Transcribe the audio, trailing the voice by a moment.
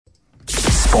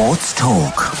Sports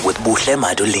Talk with Buhle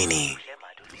Madulini.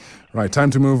 Right, time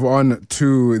to move on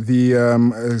to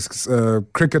the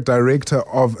cricket director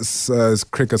of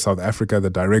Cricket South Africa, the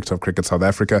director of Cricket South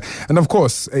Africa, and of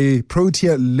course, a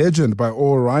Protea legend by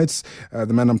all rights.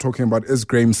 The man I'm talking about is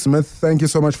Graeme Smith. Thank you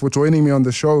so much for joining me on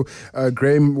the show.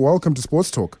 Graeme, welcome to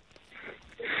Sports Talk.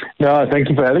 No, thank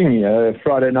you for having me.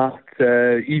 Friday night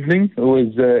evening, it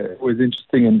was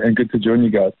interesting and good to join you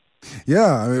guys.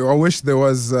 Yeah, I wish there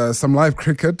was some live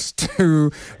cricket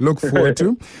to look forward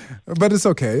to, but it's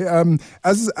okay.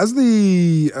 As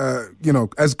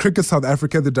Cricket South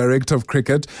Africa, the director of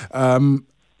cricket,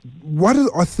 what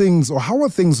are things, or how are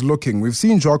things looking? We've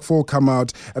seen Jacques Faul come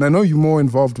out, and I know you're more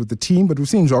involved with the team, but we've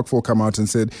seen Jacques Faul come out and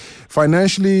said,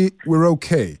 financially, we're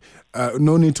okay.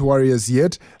 No need to worry as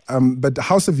yet. But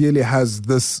how severely has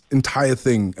this entire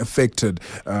thing affected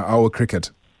our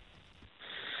cricket?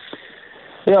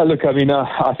 Yeah, look, I mean,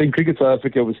 I think Cricket South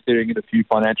Africa was staring at a few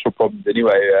financial problems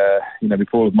anyway.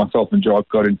 Before myself and Jacques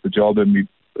got into the job, and we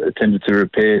attempted to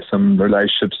repair some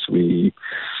relationships. We,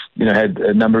 had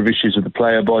a number of issues with the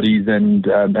player bodies and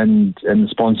the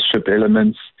sponsorship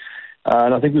elements.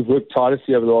 And I think we've worked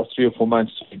tirelessly over the last 3 or 4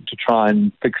 months to try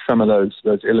and fix some of those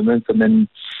elements. And then,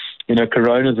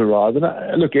 Corona's arrived.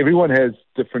 And look, everyone has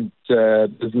different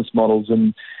business models,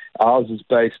 and ours is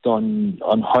based on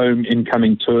home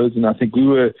incoming tours, and I think we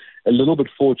were a little bit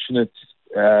fortunate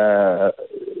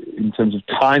in terms of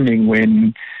timing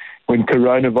when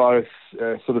coronavirus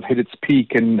sort of hit its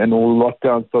peak and all the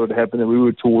lockdowns started to happen, and we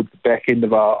were towards the back end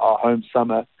of our home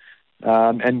summer,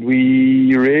 and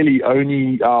we really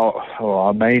only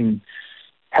our main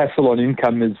hassle on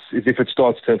income is if it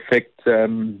starts to affect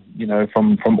from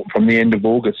the end of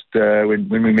August when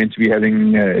we're meant to be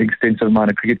having extensive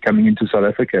amount of cricket coming into South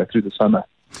Africa through the summer.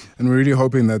 And we're really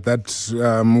hoping that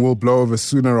will blow over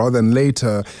sooner rather than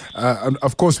later.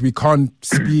 Of course, we can't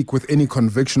speak with any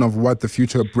conviction of what the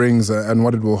future brings and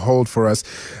what it will hold for us.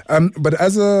 But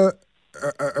as a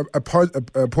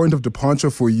point of departure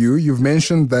for you, you've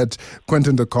mentioned that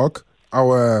Quinton de Kock,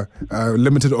 our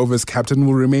limited overs captain,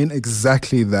 will remain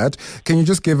exactly that. Can you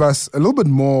just give us a little bit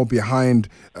more behind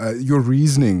your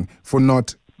reasoning for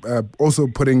not also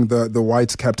putting the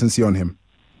white captaincy on him?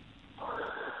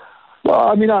 Well,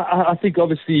 I mean, I think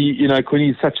obviously, Quinny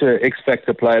is such an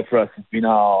X-factor player for us. He's been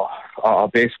our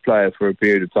best player for a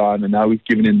period of time, and now we've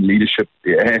given him leadership,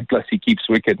 and plus he keeps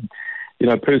wicket.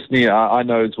 Personally, I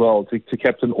know as well, to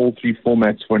captain all 3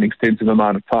 formats for an extensive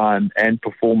amount of time and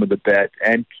perform with the bat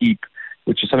and keep,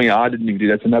 which is something I didn't even do.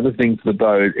 That's another thing to the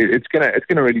bow. It's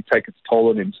gonna really take its toll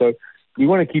on him. So we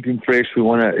want to keep him fresh. We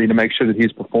want to make sure that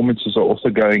his performances are also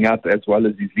going up as well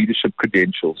as his leadership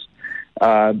credentials.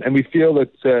 And we feel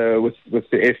that with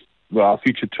our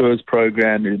future tours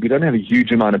program, we don't have a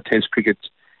huge amount of Test cricket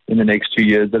in the next 2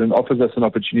 years, that it offers us an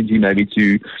opportunity maybe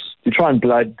to try and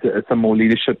blood some more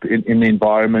leadership in the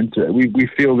environment. We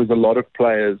feel there's a lot of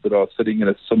players that are sitting at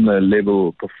a similar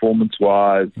level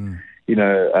performance-wise.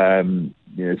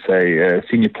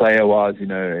 Senior player-wise, in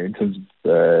terms of,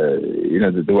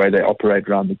 the way they operate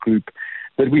around the group,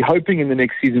 that we're hoping in the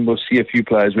next season we'll see a few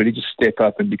players really just step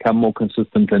up and become more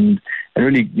consistent and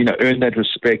really, earn that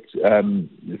respect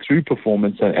through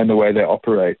performance and the way they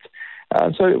operate.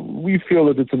 So we feel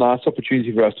that it's a nice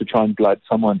opportunity for us to try and blood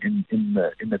someone in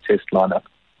the Test lineup.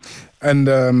 And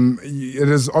it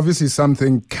is obviously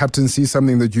captaincy,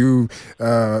 something that you've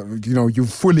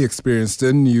fully experienced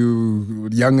in. You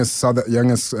youngest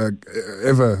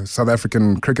ever South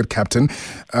African cricket captain.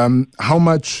 How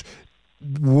much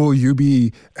will you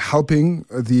be helping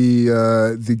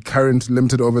the current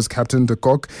limited overs captain de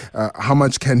Kock? How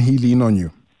much can he lean on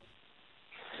you?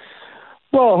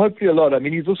 Well, hopefully a lot. I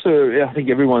mean, he's also, I think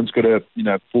everyone's got to,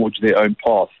 forge their own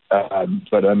path.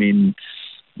 But I mean,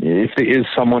 if there is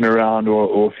someone around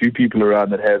or a few people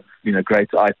around that have, great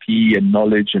IP and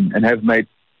knowledge and have made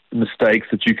mistakes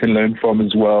that you can learn from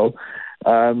as well,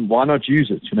 why not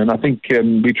use it? And I think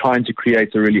we're trying to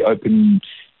create a really open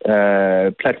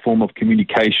platform of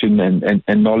communication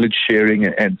and knowledge sharing,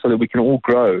 and so that we can all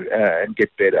grow and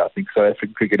get better. I think South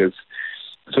African cricket has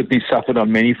certainly suffered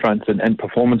on many fronts, and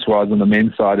performance-wise on the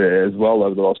men's side as well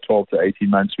over the last 12 to 18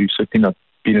 months. We've certainly not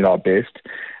been at our best.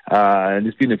 And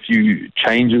there's been a few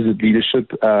changes at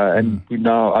leadership, and we've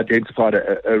now identified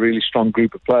a really strong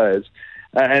group of players.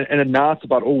 And now it's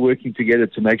about all working together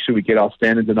to make sure we get our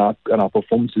standards and our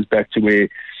performances back to where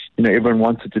everyone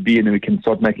wants it to be, and then we can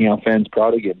start making our fans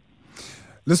proud again.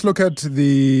 Let's look at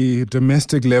the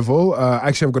domestic level.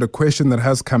 Actually, I've got a question that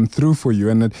has come through for you,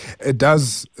 and it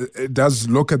does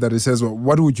look at that. It says, well,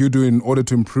 what would you do in order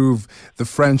to improve the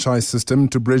franchise system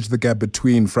to bridge the gap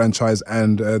between franchise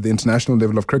and the international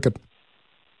level of cricket?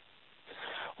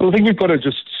 Well, I think we've got to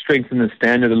just strengthen the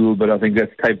standard a little bit. I think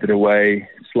that's taped it away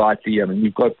slightly. I mean,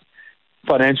 we've got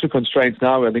financial constraints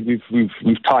now. I think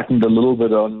we've tightened a little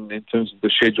bit in terms of the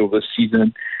schedule this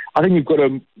season. I think we've got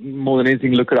to, more than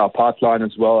anything, look at our pipeline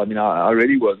as well. I mean, I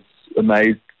really was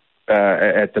amazed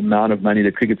at the amount of money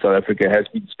that Cricket South Africa has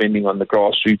been spending on the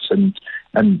grassroots and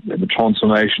the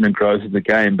transformation and growth of the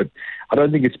game. But I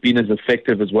don't think it's been as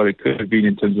effective as what it could have been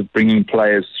in terms of bringing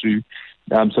players through.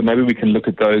 So maybe we can look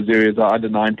at those areas. Our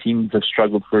under-19s have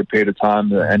struggled for a period of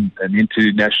time, and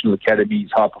into national academies,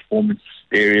 high-performance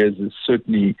areas is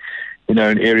certainly, an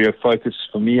area of focus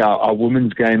for me. Our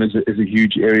women's game is a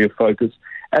huge area of focus.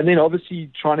 And then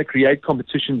obviously trying to create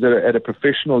competitions at a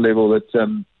professional level that,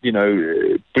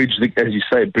 bridge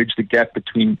the gap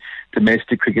between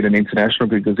domestic cricket and international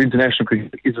cricket. Because international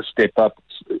cricket is a step up.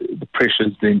 The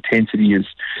pressures, the intensity is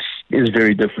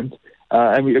very different.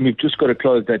 And we've just got to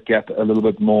close that gap a little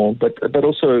bit more. But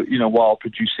also, while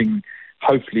producing,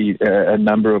 hopefully, a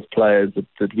number of players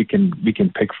that we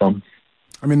can pick from.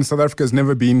 I mean, South Africa has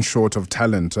never been short of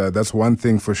talent. That's one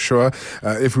thing for sure.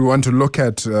 If we want to look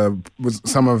at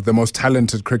some of the most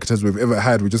talented cricketers we've ever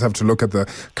had, we just have to look at the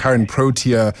current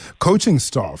Protea coaching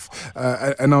staff.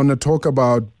 And I want to talk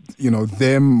about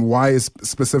them. Why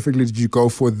specifically did you go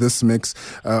for this mix?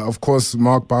 Of course,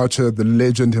 Mark Boucher, the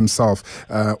legend himself,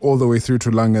 all the way through to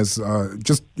Langas,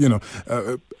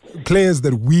 players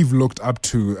that we've looked up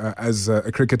to as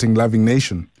a cricketing loving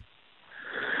nation.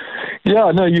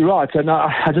 Yeah, no, you're right. And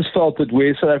I just felt that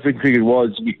where South African cricket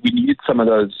was, we needed some of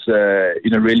those,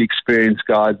 really experienced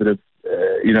guys that have,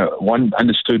 one,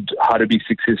 understood how to be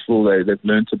successful. They've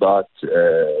learnt about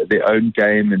their own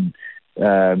game and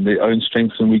their own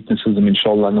strengths and weaknesses. I mean,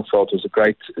 Charles Langenveld was a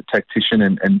great tactician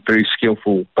and very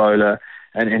skillful bowler.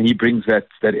 And he brings that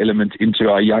element into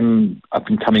our young,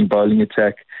 up-and-coming bowling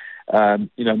attack.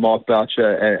 Mark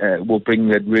Boucher will bring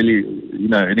that really,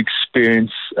 an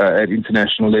experience at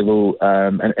international level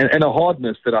and a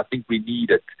hardness that I think we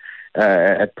need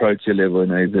at Protea level.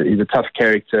 He's a tough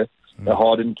character, a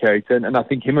hardened character, and I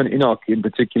think him and Enoch in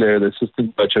particular, the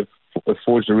assistant coach, have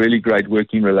forged a really great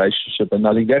working relationship. And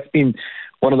I think that's been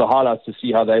one of the highlights to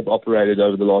see how they've operated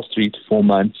over the last 3 to 4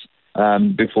 months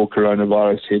before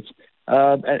coronavirus hit.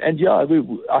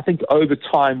 I think over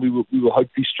time we will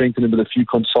hopefully strengthen it with a few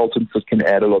consultants that can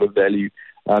add a lot of value.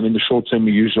 In the short term,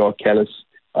 we use Jacques Callis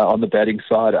on the batting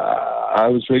side. I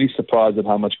was really surprised at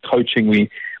how much coaching we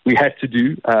had to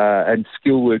do and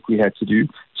skill work we had to do.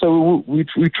 So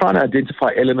we're trying to identify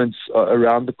elements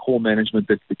around the core management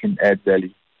that can add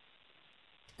value.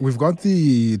 We've got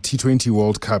the T20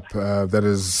 World Cup that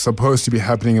is supposed to be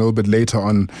happening a little bit later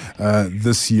on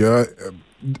this year.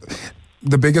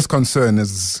 The biggest concern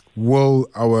is, will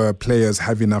our players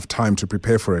have enough time to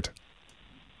prepare for it?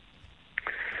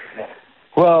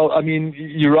 Well, I mean,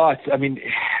 you're right. I mean,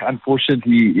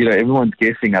 unfortunately, everyone's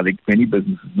guessing. I think many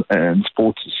businesses and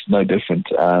sports is no different.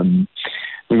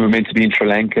 We were meant to be in Sri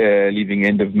Lanka leaving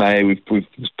end of May. We've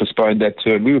postponed that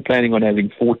tour. And we were planning on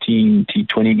having 14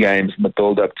 T20 games in the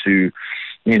build-up to,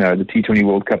 the T20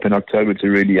 World Cup in October to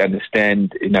really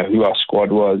understand, who our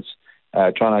squad was.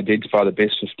 Trying to identify the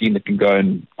best 15 that can go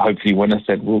and hopefully win us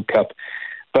that World Cup.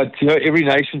 But, every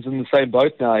nation's in the same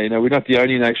boat now. We're not the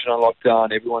only nation on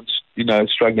lockdown. Everyone's,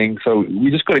 struggling. So we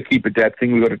just got to keep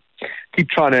adapting. We've got to keep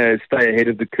trying to stay ahead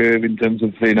of the curve in terms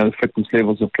of, the fitness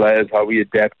levels of players, how we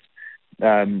adapt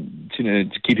to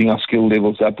keeping our skill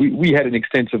levels up. We had an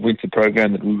extensive winter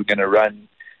program that we were going to run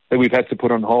that we've had to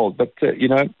put on hold. But,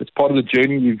 it's part of the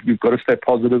journey. We've got to stay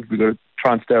positive. We've got to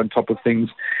try and stay on top of things.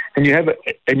 And you have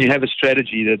a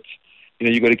strategy that,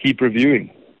 you've got to keep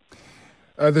reviewing.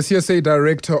 The CSA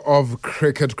Director of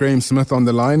Cricket, Graeme Smith, on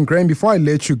the line. Graeme, before I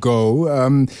let you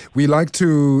go, we like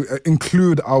to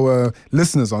include our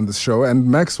listeners on this show. And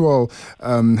Maxwell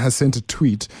has sent a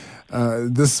tweet.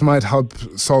 This might help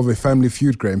solve a family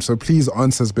feud, Graeme. So please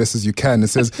answer as best as you can. It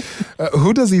says,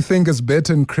 who does he think is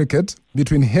better in cricket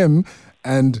between him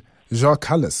and Jacques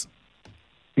Callis?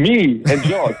 Me and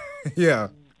Jacques? Yeah.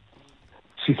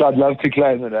 I'd love to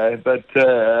claim it, but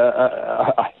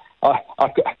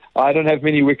I don't have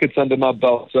many wickets under my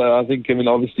belt. So I think,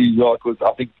 obviously Jacques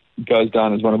goes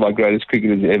down as one of our greatest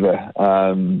cricketers ever.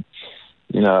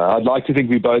 I'd like to think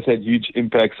we both had huge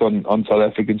impacts on South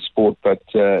African sport, but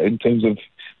in terms of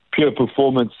pure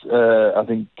performance, I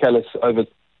think Callis over,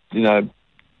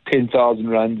 10,000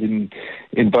 runs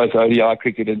in both ODI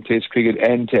cricket and Test cricket,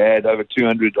 and to add over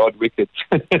 200 odd wickets.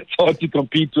 It's hard to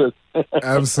compete with.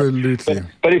 Absolutely.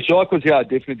 But if Jacques was here, I'd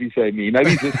definitely say me.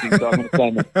 Maybe he's listening, so I'm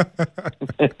going to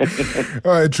say him.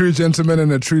 All right, true gentleman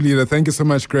and a true leader. Thank you so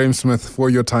much, Graeme Smith, for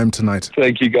your time tonight.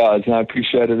 Thank you, guys. I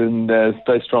appreciate it, and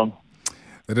stay strong.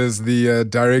 It is the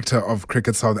director of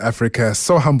Cricket South Africa.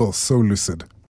 So humble, so lucid.